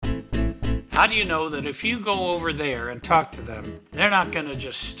How do you know that if you go over there and talk to them, they're not going to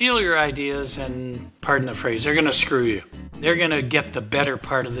just steal your ideas and, pardon the phrase, they're going to screw you. They're going to get the better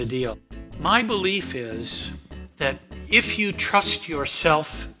part of the deal. My belief is that if you trust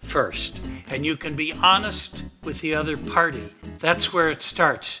yourself first and you can be honest with the other party, that's where it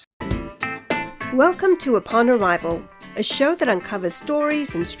starts. Welcome to Upon Arrival, a show that uncovers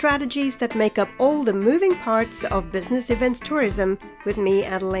stories and strategies that make up all the moving parts of business events tourism with me,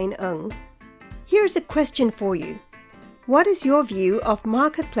 Adeline Ng. Here's a question for you. What is your view of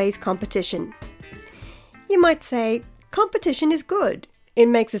marketplace competition? You might say, competition is good. It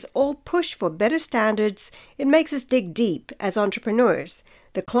makes us all push for better standards. It makes us dig deep as entrepreneurs.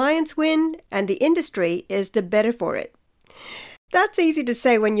 The clients win and the industry is the better for it. That's easy to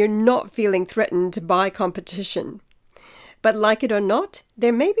say when you're not feeling threatened by competition. But like it or not,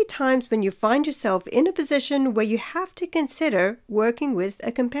 there may be times when you find yourself in a position where you have to consider working with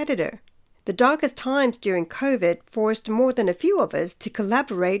a competitor. The darkest times during COVID forced more than a few of us to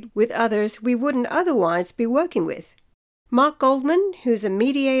collaborate with others we wouldn't otherwise be working with. Mark Goldman, who's a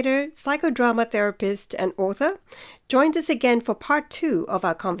mediator, psychodrama therapist, and author, joins us again for part 2 of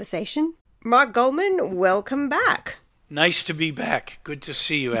our conversation. Mark Goldman, welcome back. Nice to be back. Good to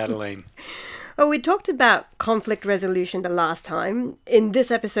see you, Adeline. We talked about conflict resolution the last time. In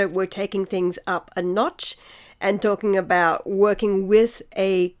this episode, we're taking things up a notch and talking about working with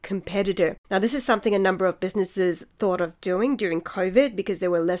a competitor. Now, this is something a number of businesses thought of doing during COVID because there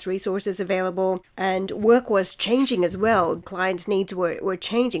were less resources available and work was changing as well. Clients' needs were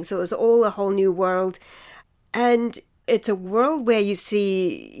changing, so it was all a whole new world. And it's a world where you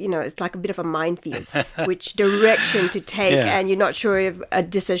see, it's like a bit of a minefield, which direction to take, and you're not sure if a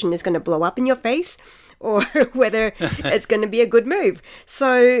decision is going to blow up in your face or whether it's going to be a good move.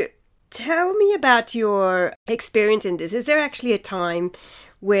 So tell me about your experience in this. Is there actually a time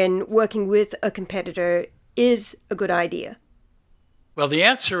when working with a competitor is a good idea? Well, the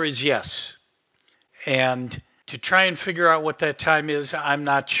answer is yes. And to try and figure out what that time is, I'm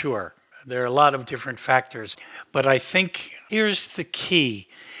not sure. There are a lot of different factors. But I think here's the key.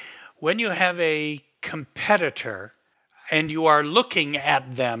 When you have a competitor and you are looking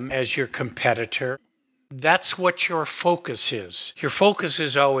at them as your competitor, that's what your focus is. Your focus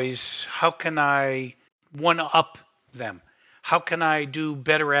is always, how can I one-up them? How can I do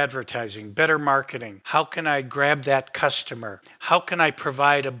better advertising, better marketing? How can I grab that customer? How can I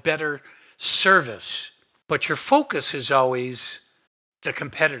provide a better service? But your focus is always the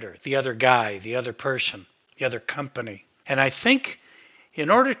competitor, the other guy, the other person, the other company. And I think in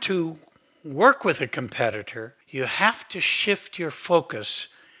order to work with a competitor, you have to shift your focus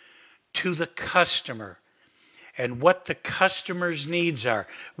to the customer and what the customer's needs are.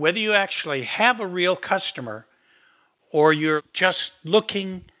 Whether you actually have a real customer or you're just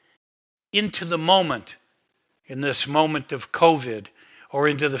looking into the moment, in this moment of COVID, or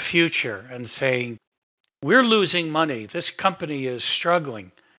into the future and saying, we're losing money, this company is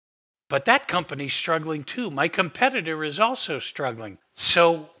struggling, but that company's struggling too. My competitor is also struggling.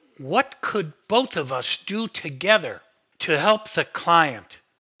 So what could both of us do together to help the client,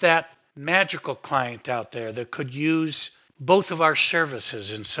 that magical client out there that could use both of our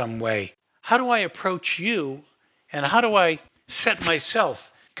services in some way? How do I approach you and how do I set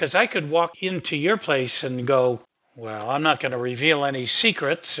myself? Because I could walk into your place and go, well, I'm not going to reveal any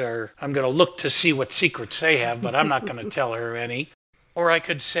secrets, or I'm going to look to see what secrets they have, but I'm not going to tell her any. Or I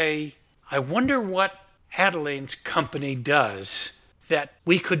could say, I wonder what Adeline's company does that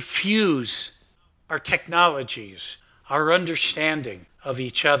we could fuse our technologies, our understanding of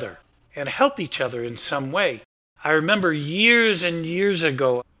each other, and help each other in some way. I remember years and years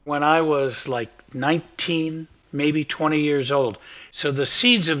ago when I was like 19, maybe 20 years old. So the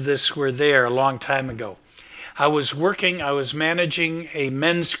seeds of this were there a long time ago. I was managing a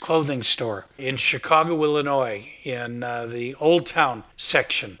men's clothing store in Chicago, Illinois, in the Old Town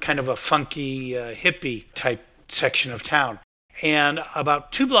section, kind of a funky hippie type section of town. And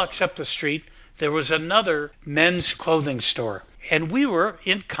about 2 blocks up the street, there was another men's clothing store. And we were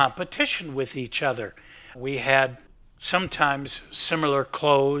in competition with each other. We had sometimes similar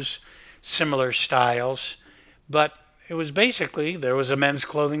clothes, similar styles, but it was basically, there was a men's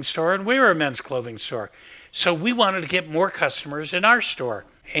clothing store and we were a men's clothing store. So we wanted to get more customers in our store.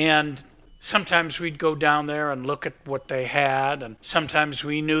 And sometimes we'd go down there and look at what they had. And sometimes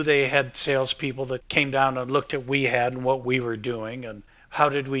we knew they had salespeople that came down and looked at what we had and what we were doing and how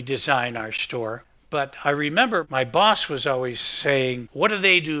did we design our store. But I remember my boss was always saying, what do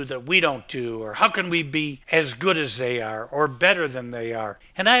they do that we don't do? Or how can we be as good as they are or better than they are?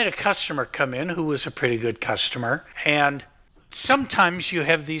 And I had a customer come in who was a pretty good customer. And sometimes you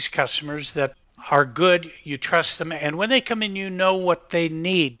have these customers that are good, you trust them, and when they come in, you know what they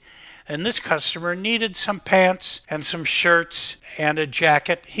need. And this customer needed some pants and some shirts and a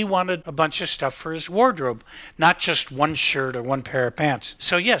jacket. He wanted a bunch of stuff for his wardrobe, not just one shirt or one pair of pants.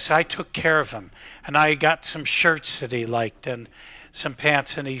 So yes, I took care of him, and I got some shirts that he liked and some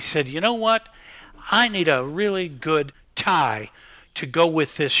pants, and he said, you know what? I need a really good tie to go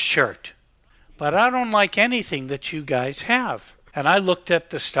with this shirt, but I don't like anything that you guys have. And I looked at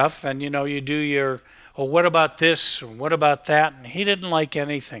the stuff, and you do your, oh, what about this? And what about that? And he didn't like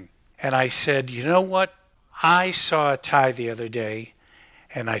anything. And I said, you know what? I saw a tie the other day,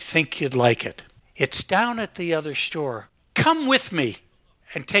 and I think you'd like it. It's down at the other store. Come with me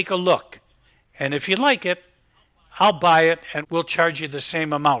and take a look. And if you like it, I'll buy it, and we'll charge you the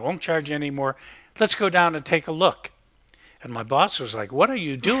same amount. Won't charge you any more. Let's go down and take a look. And my boss was like, what are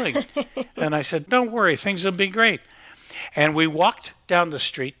you doing? And I said, don't worry, things will be great. And we walked down the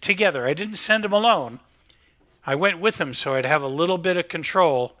street together. I didn't send him alone. I went with him so I'd have a little bit of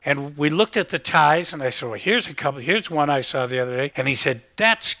control. And we looked at the ties, and I said, well, here's one I saw the other day. And he said,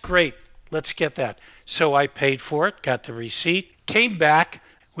 that's great. Let's get that. So I paid for it, got the receipt, came back.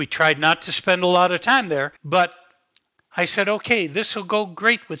 We tried not to spend a lot of time there, but I said, okay, this will go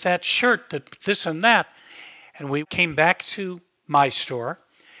great with that shirt, this and that. And we came back to my store,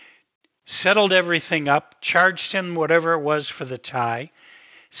 settled everything up, charged him whatever it was for the tie,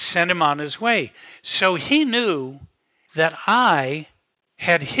 sent him on his way. So he knew that I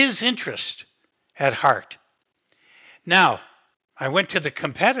had his interest at heart. Now, I went to the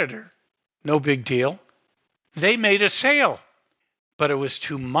competitor, no big deal. They made a sale, but it was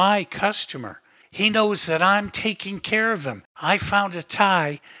to my customer. He knows that I'm taking care of him. I found a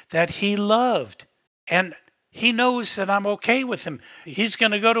tie that he loved, and he knows that I'm okay with him. He's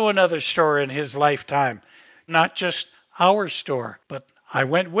going to go to another store in his lifetime, not just our store, but I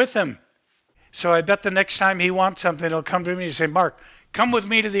went with him. So I bet the next time he wants something, he'll come to me and say, Mark, come with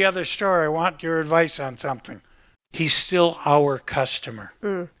me to the other store. I want your advice on something. He's still our customer.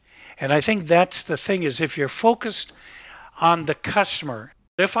 And I think that's the thing, is if you're focused on the customer,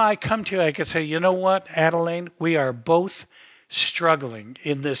 if I come to you, I could say, you know what, Adeline, we are both struggling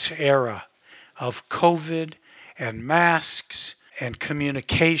in this era of COVID and masks and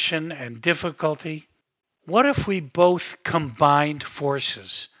communication and difficulty. What if we both combined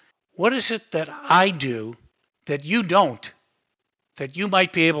forces? What is it that I do that you don't, that you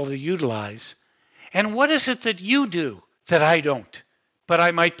might be able to utilize? And what is it that you do that I don't, but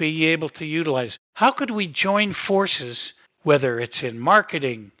I might be able to utilize? How could we join forces, whether it's in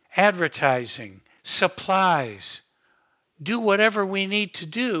marketing, advertising, supplies, do whatever we need to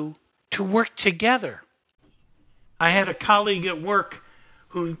do to work together? I had a colleague at work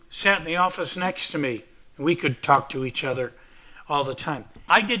who sat in the office next to me. We could talk to each other all the time.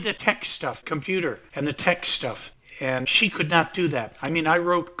 I did the tech stuff, computer and the tech stuff, and she could not do that. I mean, I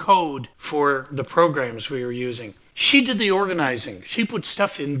wrote code for the programs we were using. She did the organizing. She put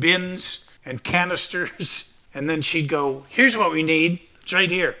stuff in bins and canisters, and then she'd go, here's what we need. It's right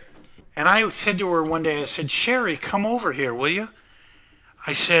here. And I said to her one day, I said, Sherry, come over here, will you?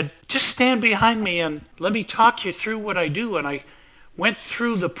 I said, just stand behind me and let me talk you through what I do. And I went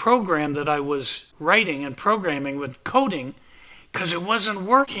through the program that I was writing and programming with coding because it wasn't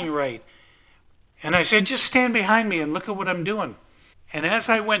working right. And I said, just stand behind me and look at what I'm doing. And as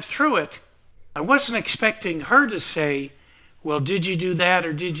I went through it, I wasn't expecting her to say, well, did you do that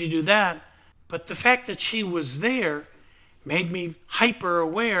or did you do that? But the fact that she was there made me hyper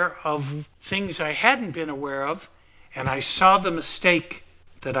aware of things I hadn't been aware of. And I saw the mistake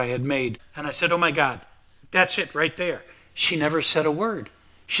that I had made. And I said, oh my God, that's it right there. She never said a word.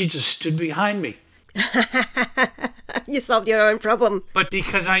 She just stood behind me. You solved your own problem. But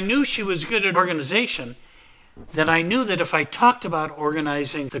because I knew she was good at organization, then I knew that if I talked about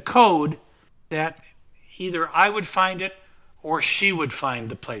organizing the code, that either I would find it or she would find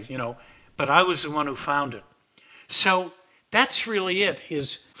the place, but I was the one who found it. So that's really it,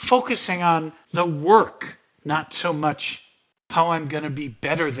 is focusing on the work, not so much how I'm going to be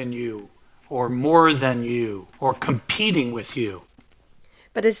better than you or more than you or competing with you.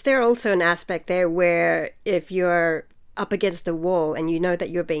 But is there also an aspect there where if you're up against the wall and you know that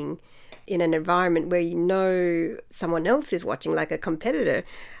you're being in an environment where you know someone else is watching, like a competitor,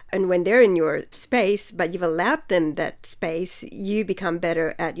 and when they're in your space, but you've allowed them that space, you become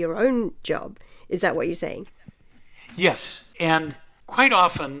better at your own job? Is that what you're saying? Yes. And quite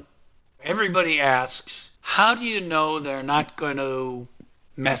often, everybody asks, how do you know they're not going to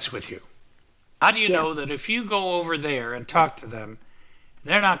mess with you? How do you know that if you go over there and talk to them,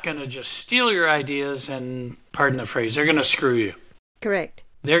 They're not going to just steal your ideas and, pardon the phrase, they're going to screw you. Correct.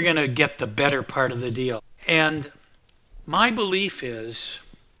 They're going to get the better part of the deal. And my belief is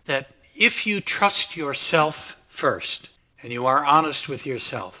that if you trust yourself first, and you are honest with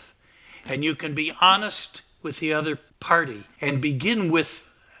yourself, and you can be honest with the other party and begin with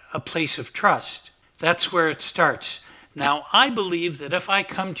a place of trust, that's where it starts. Now, I believe that if I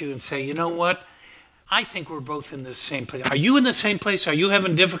come to you and say, you know what, I think we're both in the same place. Are you in the same place? Are you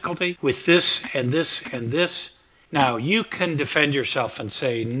having difficulty with this and this and this? Now, you can defend yourself and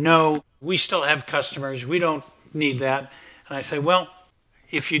say, no, we still have customers. We don't need that. And I say, well,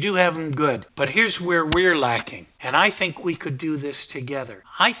 if you do have them, good. But here's where we're lacking. And I think we could do this together.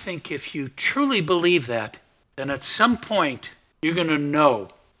 I think if you truly believe that, then at some point, you're going to know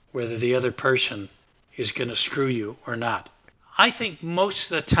whether the other person is going to screw you or not. I think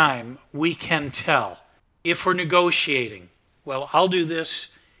most of the time we can tell if we're negotiating. Well, I'll do this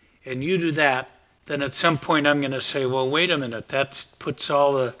and you do that. Then at some point I'm going to say, well, wait a minute. That puts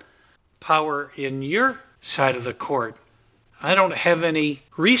all the power in your side of the court. I don't have any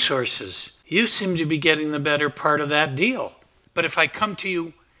resources. You seem to be getting the better part of that deal. But if I come to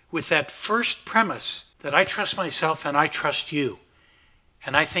you with that first premise that I trust myself and I trust you,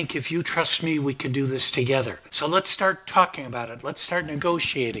 and I think if you trust me, we can do this together. So let's start talking about it. Let's start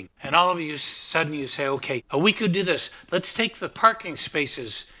negotiating. And all of you suddenly you say, okay, we could do this. Let's take the parking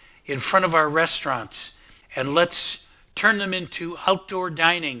spaces in front of our restaurants and let's turn them into outdoor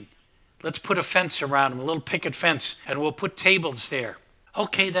dining. Let's put a fence around them, a little picket fence, and we'll put tables there.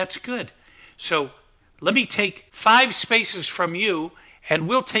 Okay, that's good. So let me take 5 spaces from you and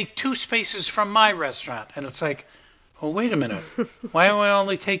we'll take 2 spaces from my restaurant. And it's like, oh, wait a minute. Why am I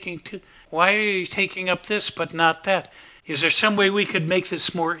only taking 2? Why are you taking up this but not that? Is there some way we could make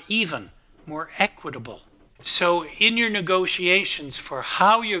this more even, more equitable? So in your negotiations for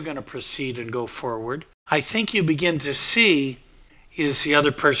how you're going to proceed and go forward, I think you begin to see, is the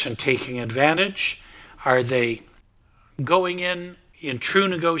other person taking advantage? Are they going in true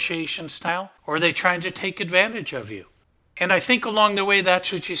negotiation style? Or are they trying to take advantage of you? And I think along the way,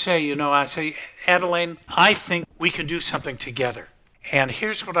 that's what you say. I say, Adeline, I think we can do something together. And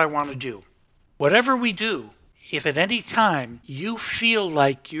here's what I want to do. Whatever we do, if at any time you feel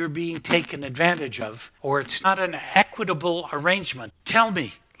like you're being taken advantage of, or it's not an equitable arrangement, tell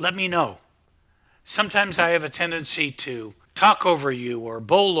me, let me know. Sometimes I have a tendency to talk over you or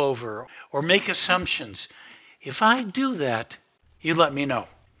bowl over or make assumptions. If I do that, you let me know,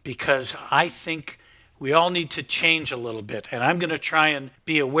 because I think we all need to change a little bit, and I'm going to try and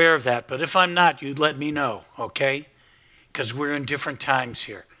be aware of that. But if I'm not, you let me know, okay? Because we're in different times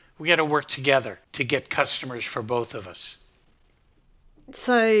here. We got to work together to get customers for both of us.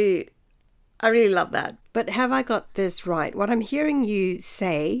 So I really love that. But have I got this right? What I'm hearing you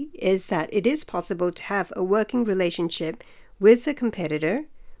say is that it is possible to have a working relationship with a competitor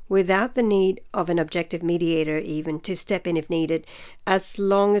without the need of an objective mediator even to step in if needed, as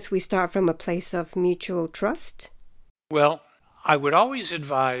long as we start from a place of mutual trust? Well, I would always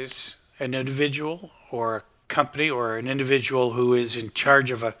advise an individual or a company or an individual who is in charge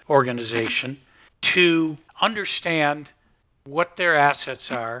of an organization to understand what their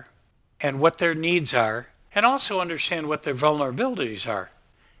assets are and what their needs are, and also understand what their vulnerabilities are.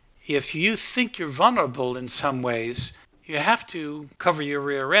 If you think you're vulnerable in some ways, you have to cover your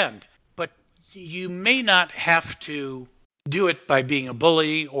rear end. But you may not have to do it by being a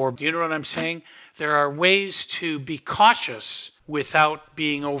bully, or, you know what I'm saying? There are ways to be cautious without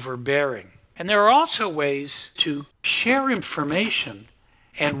being overbearing. And there are also ways to share information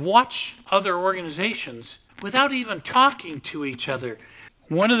and watch other organizations without even talking to each other.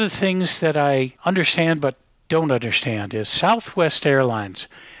 One of the things that I understand but don't understand is Southwest Airlines,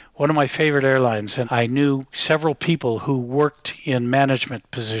 one of my favorite airlines, and I knew several people who worked in management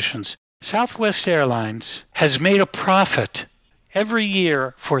positions. Southwest Airlines has made a profit every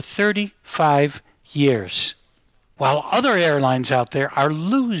year for 35 years, while other airlines out there are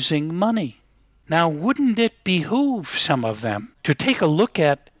losing money. Now, wouldn't it behoove some of them to take a look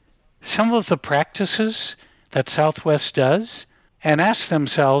at some of the practices that Southwest does and ask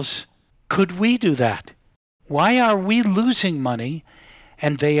themselves, could we do that? Why are we losing money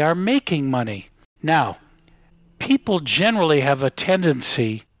and they are making money? Now, people generally have a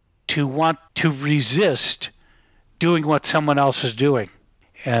tendency to want to resist doing what someone else is doing.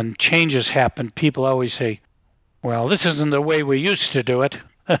 And changes happen. People always say, well, this isn't the way we used to do it.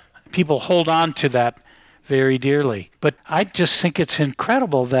 People hold on to that very dearly. But I just think it's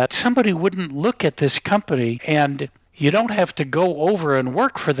incredible that somebody wouldn't look at this company and, You don't have to go over and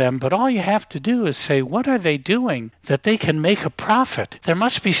work for them, but all you have to do is say, what are they doing that they can make a profit? There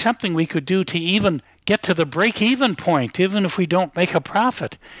must be something we could do to even get to the break-even point, even if we don't make a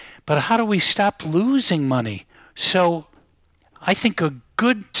profit. But how do we stop losing money? So I think a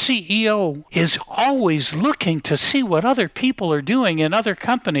good CEO is always looking to see what other people are doing in other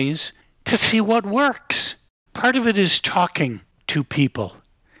companies to see what works. Part of it is talking to people.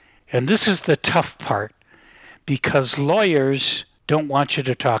 And this is the tough part, because lawyers don't want you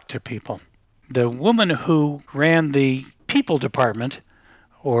to talk to people. The woman who ran the people department,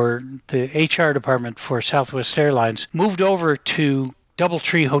 or the HR department for Southwest Airlines, moved over to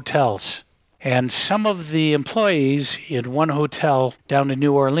DoubleTree Hotels. And some of the employees in one hotel down in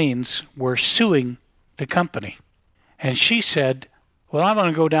New Orleans were suing the company. And she said, well, I'm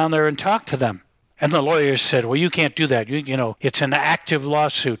going to go down there and talk to them. And the lawyers said, well, you can't do that. You know, it's an active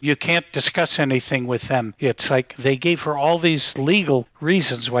lawsuit. You can't discuss anything with them. It's like they gave her all these legal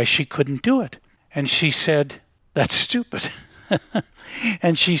reasons why she couldn't do it. And she said, that's stupid.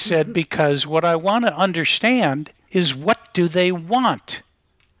 And she said, because what I want to understand is, what do they want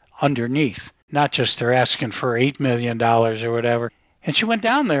underneath? Not just they're asking for $8 million or whatever. And she went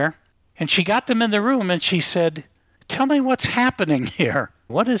down there and she got them in the room and she said, tell me what's happening here.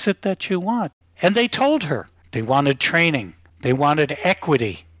 What is it that you want? And they told her they wanted training. They wanted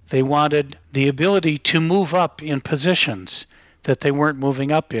equity. They wanted the ability to move up in positions that they weren't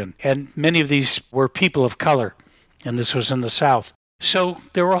moving up in. And many of these were people of color, and this was in the South. So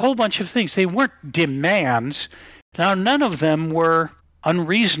there were a whole bunch of things. They weren't demands. Now, none of them were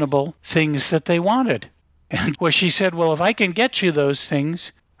unreasonable things that they wanted. And well, she said, well, if I can get you those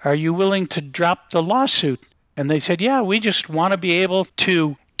things, are you willing to drop the lawsuit? And they said, yeah, we just want to be able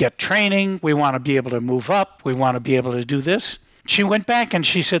to get training. We want to be able to move up. We want to be able to do this. She went back and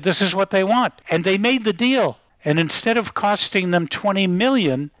she said, this is what they want. And they made the deal. And instead of costing them $20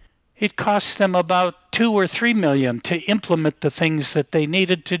 million, it cost them about $2 or $3 million to implement the things that they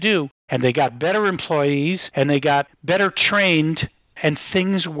needed to do. And they got better employees and they got better trained, and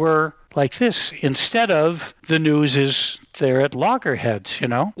things were like this. Instead of the news is they're at loggerheads, you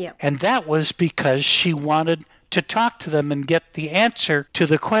know? Yeah. And that was because she wanted to talk to them and get the answer to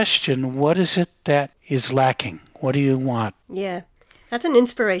the question, what is it that is lacking? What do you want? Yeah. That's an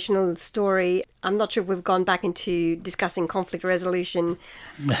inspirational story. I'm not sure if we've gone back into discussing conflict resolution.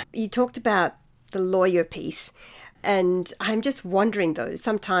 You talked about the lawyer piece. And I'm just wondering, though,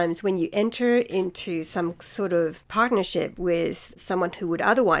 sometimes when you enter into some sort of partnership with someone who would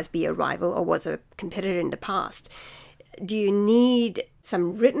otherwise be a rival or was a competitor in the past, do you need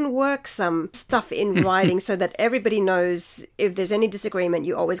some written work, some stuff in writing so that everybody knows if there's any disagreement,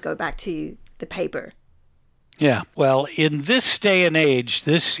 you always go back to the paper? Yeah, well, in this day and age,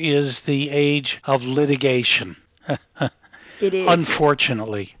 this is the age of litigation. It is.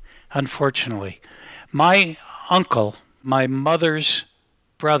 Unfortunately. My uncle, my mother's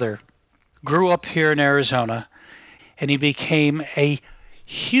brother, grew up here in Arizona, and he became a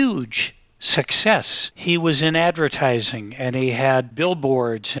huge success. He was in advertising, and he had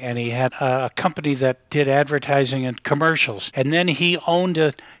billboards, and he had a company that did advertising and commercials. And then he owned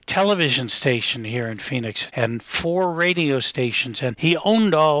a television station here in Phoenix and 4 radio stations, and he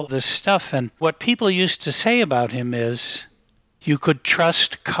owned all this stuff. And what people used to say about him is, you could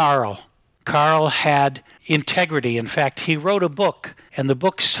trust Carl. Carl had integrity. In fact, he wrote a book, and the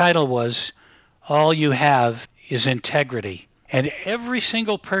book's title was, All You Have is Integrity. And every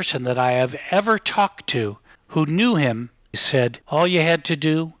single person that I have ever talked to who knew him said all you had to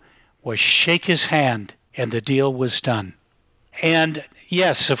do was shake his hand and the deal was done. And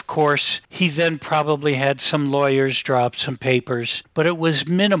yes, of course, he then probably had some lawyers draw up some papers, but it was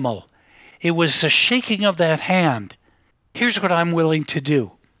minimal. It was the shaking of that hand. Here's what I'm willing to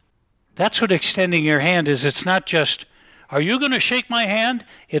do. That's what extending your hand is. It's not just, are you going to shake my hand?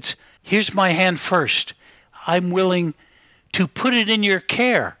 It's, here's my hand first. I'm willing to put it in your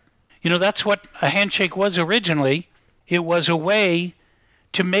care. You know, that's what a handshake was originally. It was a way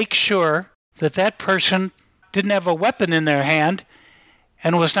to make sure that that person didn't have a weapon in their hand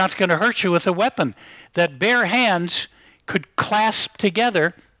and was not going to hurt you with a weapon. That bare hands could clasp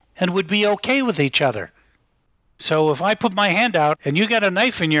together and would be okay with each other. So if I put my hand out and you got a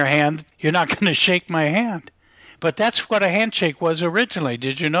knife in your hand, you're not going to shake my hand. But that's what a handshake was originally.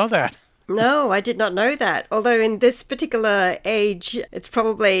 Did you know that? No, I did not know that. Although in this particular age, it's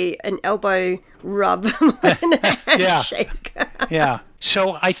probably an elbow rub more than a handshake. Yeah.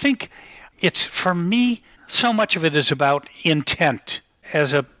 So I think it's, for me, so much of it is about intent.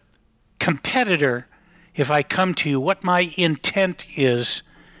 As a competitor, if I come to you, what my intent is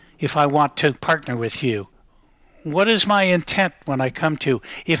if I want to partner with you. what is my intent when I come to?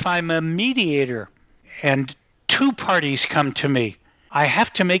 If I'm a mediator and two parties come to me, I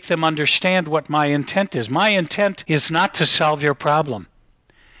have to make them understand what my intent is. My intent is not to solve your problem.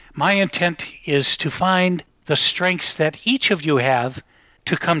 My intent is to find the strengths that each of you have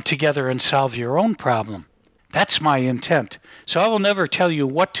to come together and solve your own problem. That's my intent. So I will never tell you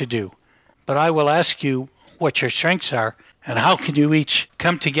what to do, but I will ask you what your strengths are and how can you each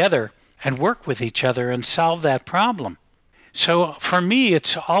come together and work with each other and solve that problem. So for me,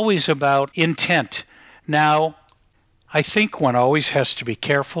 it's always about intent. Now, I think one always has to be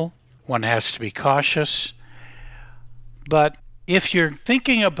careful. One has to be cautious. But if you're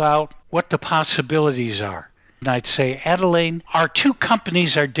thinking about what the possibilities are, and I'd say, Adelaine, our two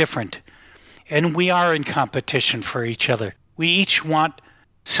companies are different, and we are in competition for each other. We each want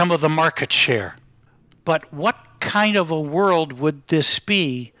some of the market share. But what kind of a world would this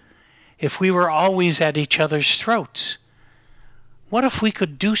be if we were always at each other's throats? What if we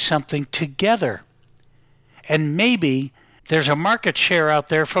could do something together? And maybe there's a market share out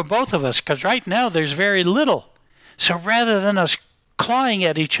there for both of us, because right now there's very little. So rather than us clawing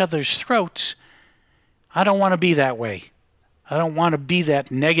at each other's throats, I don't want to be that way. I don't want to be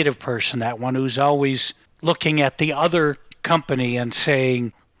that negative person, that one who's always looking at the other company and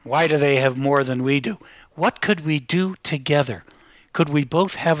saying, why do they have more than we do? What could we do together? Could we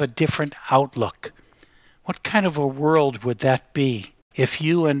both have a different outlook? What kind of a world would that be if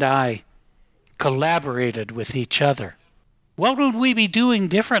you and I collaborated with each other? What would we be doing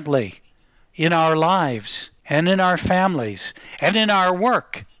differently in our lives and in our families and in our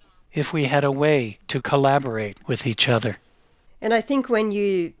work if we had a way to collaborate with each other? And I think when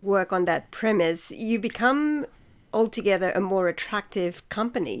you work on that premise, you become altogether a more attractive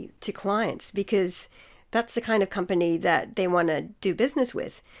company to clients, because that's the kind of company that they want to do business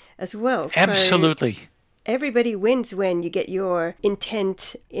with as well. Absolutely. So everybody wins when you get your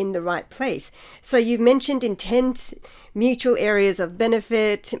intent in the right place. So you've mentioned intent, mutual areas of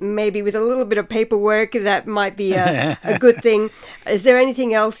benefit, maybe with a little bit of paperwork, that might be a good thing. Is there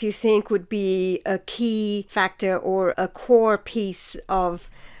anything else you think would be a key factor or a core piece of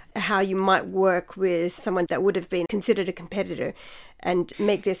how you might work with someone that would have been considered a competitor and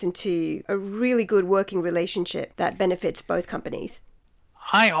make this into a really good working relationship that benefits both companies?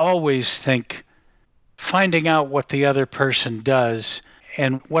 I always think finding out what the other person does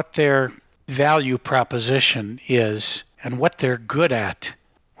and what their value proposition is and what they're good at.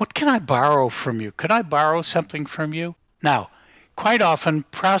 What can I borrow from you? Could I borrow something from you? Now, quite often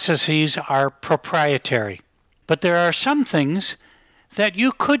processes are proprietary, but there are some things that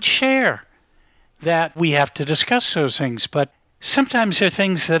you could share that we have to discuss those things. But sometimes there are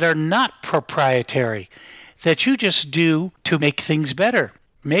things that are not proprietary that you just do to make things better.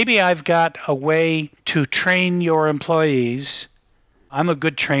 Maybe I've got a way to train your employees. I'm a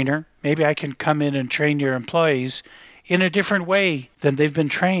good trainer. Maybe I can come in and train your employees in a different way than they've been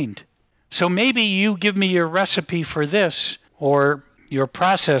trained. So maybe you give me your recipe for this or your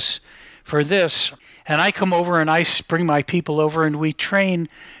process for this, and I come over and I bring my people over and we train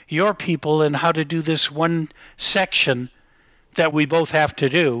your people in how to do this one section that we both have to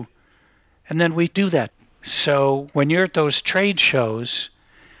do, and then we do that. So when you're at those trade shows,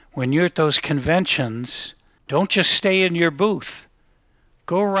 when you're at those conventions, don't just stay in your booth.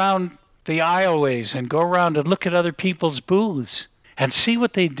 Go around the aisleways and go around and look at other people's booths and see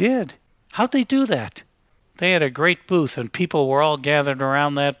what they did. How'd they do that? They had a great booth and people were all gathered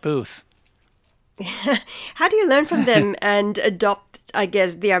around that booth. How do you learn from them and adopt, I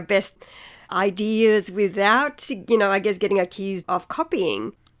guess, their best ideas without, I guess, getting accused of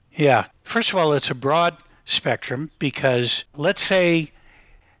copying? Yeah. First of all, it's a broad spectrum because let's say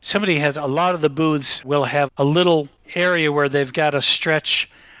somebody has a lot of the booths will have a little area where they've got a stretch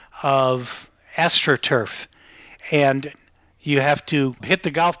of AstroTurf and you have to hit the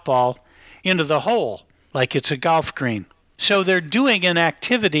golf ball into the hole like it's a golf green. So they're doing an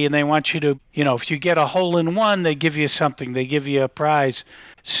activity and they want you to, if you get a hole in one, they give you something, they give you a prize.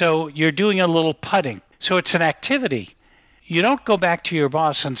 So you're doing a little putting. So it's an activity. You don't go back to your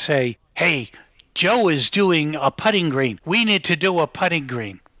boss and say, hey, Joe is doing a putting green. We need to do a putting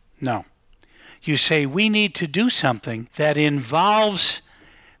green. No. You say, we need to do something that involves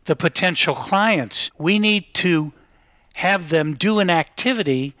the potential clients. We need to have them do an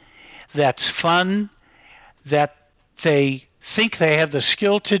activity that's fun, that they think they have the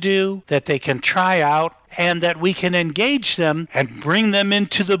skill to do, that they can try out, and that we can engage them and bring them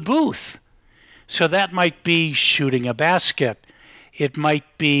into the booth. So that might be shooting a basket. It might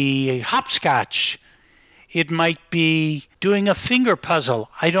be hopscotch. It might be doing a finger puzzle.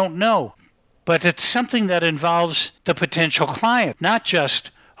 I don't know. but it's something that involves the potential client, not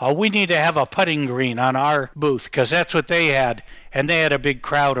just, oh, we need to have a putting green on our booth because that's what they had, and they had a big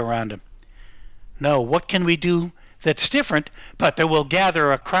crowd around them. No, what can we do that's different, but that will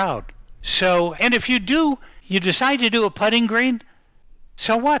gather a crowd? So, and if you decide to do a putting green,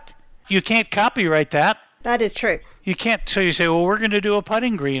 so what? You can't copyright that. That is true. You can't, so you say, well, we're going to do a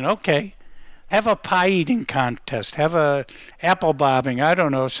putting green. Okay. Have a pie eating contest. Have a apple bobbing. I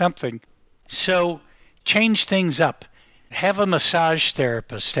don't know, something. So change things up. Have a massage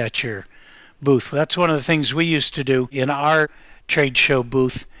therapist at your booth. That's one of the things we used to do in our trade show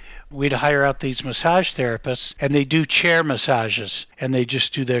booth. We'd hire out these massage therapists, and they do chair massages, and they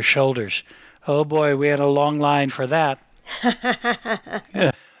just do their shoulders. Oh boy, we had a long line for that.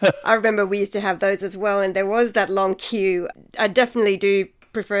 I remember we used to have those as well, and there was that long queue. I definitely do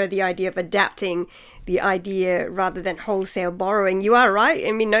prefer the idea of adapting the idea rather than wholesale borrowing. You are right.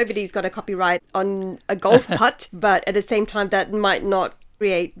 I mean, nobody's got a copyright on a golf putt, but at the same time, that might not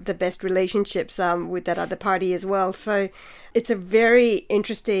create the best relationships with that other party as well. So it's a very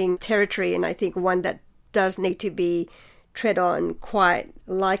interesting territory, and I think one that does need to be tread on quite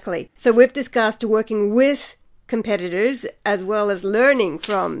likely. So we've discussed working with competitors as well as learning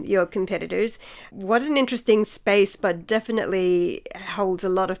from your competitors. What an interesting space, but definitely holds a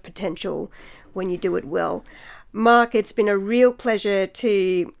lot of potential when you do it well. Mark, it's been a real pleasure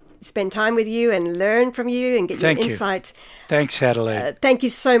to spend time with you and learn from you and get your insights. Thanks, Adelaide. Thank you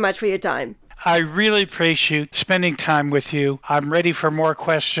so much for your time. I really appreciate spending time with you. I'm ready for more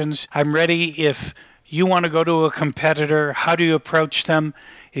questions. I'm ready if you want to go to a competitor. How do you approach them?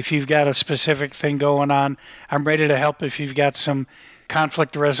 If you've got a specific thing going on, I'm ready to help if you've got some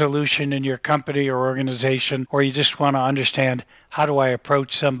conflict resolution in your company or organization, or you just want to understand how do I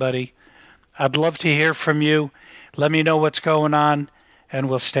approach somebody. I'd love to hear from you. Let me know what's going on, and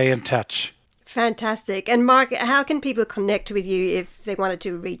we'll stay in touch. Fantastic. And Mark, how can people connect with you if they wanted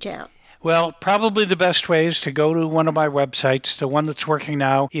to reach out? Well, probably the best way is to go to one of my websites. The one that's working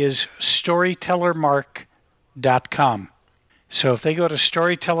now is storytellermark.com. So if they go to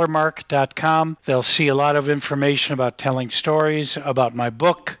storytellermark.com, they'll see a lot of information about telling stories, about my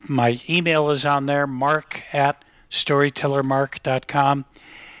book. My email is on there, mark@storytellermark.com.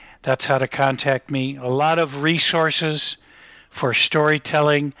 That's how to contact me. A lot of resources for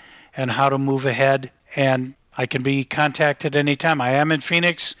storytelling and how to move ahead. And I can be contacted anytime. I am in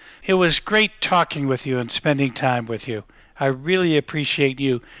Phoenix. It was great talking with you and spending time with you. I really appreciate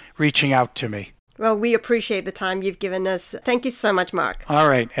you reaching out to me. Well, we appreciate the time you've given us. Thank you so much, Mark. All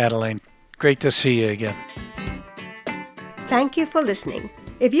right, Adeline. Great to see you again. Thank you for listening.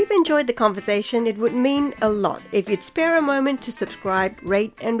 If you've enjoyed the conversation, it would mean a lot if you'd spare a moment to subscribe,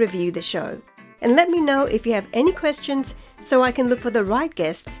 rate, and review the show. And let me know if you have any questions so I can look for the right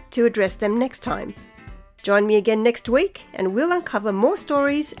guests to address them next time. Join me again next week, and we'll uncover more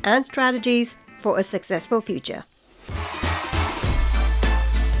stories and strategies for a successful future.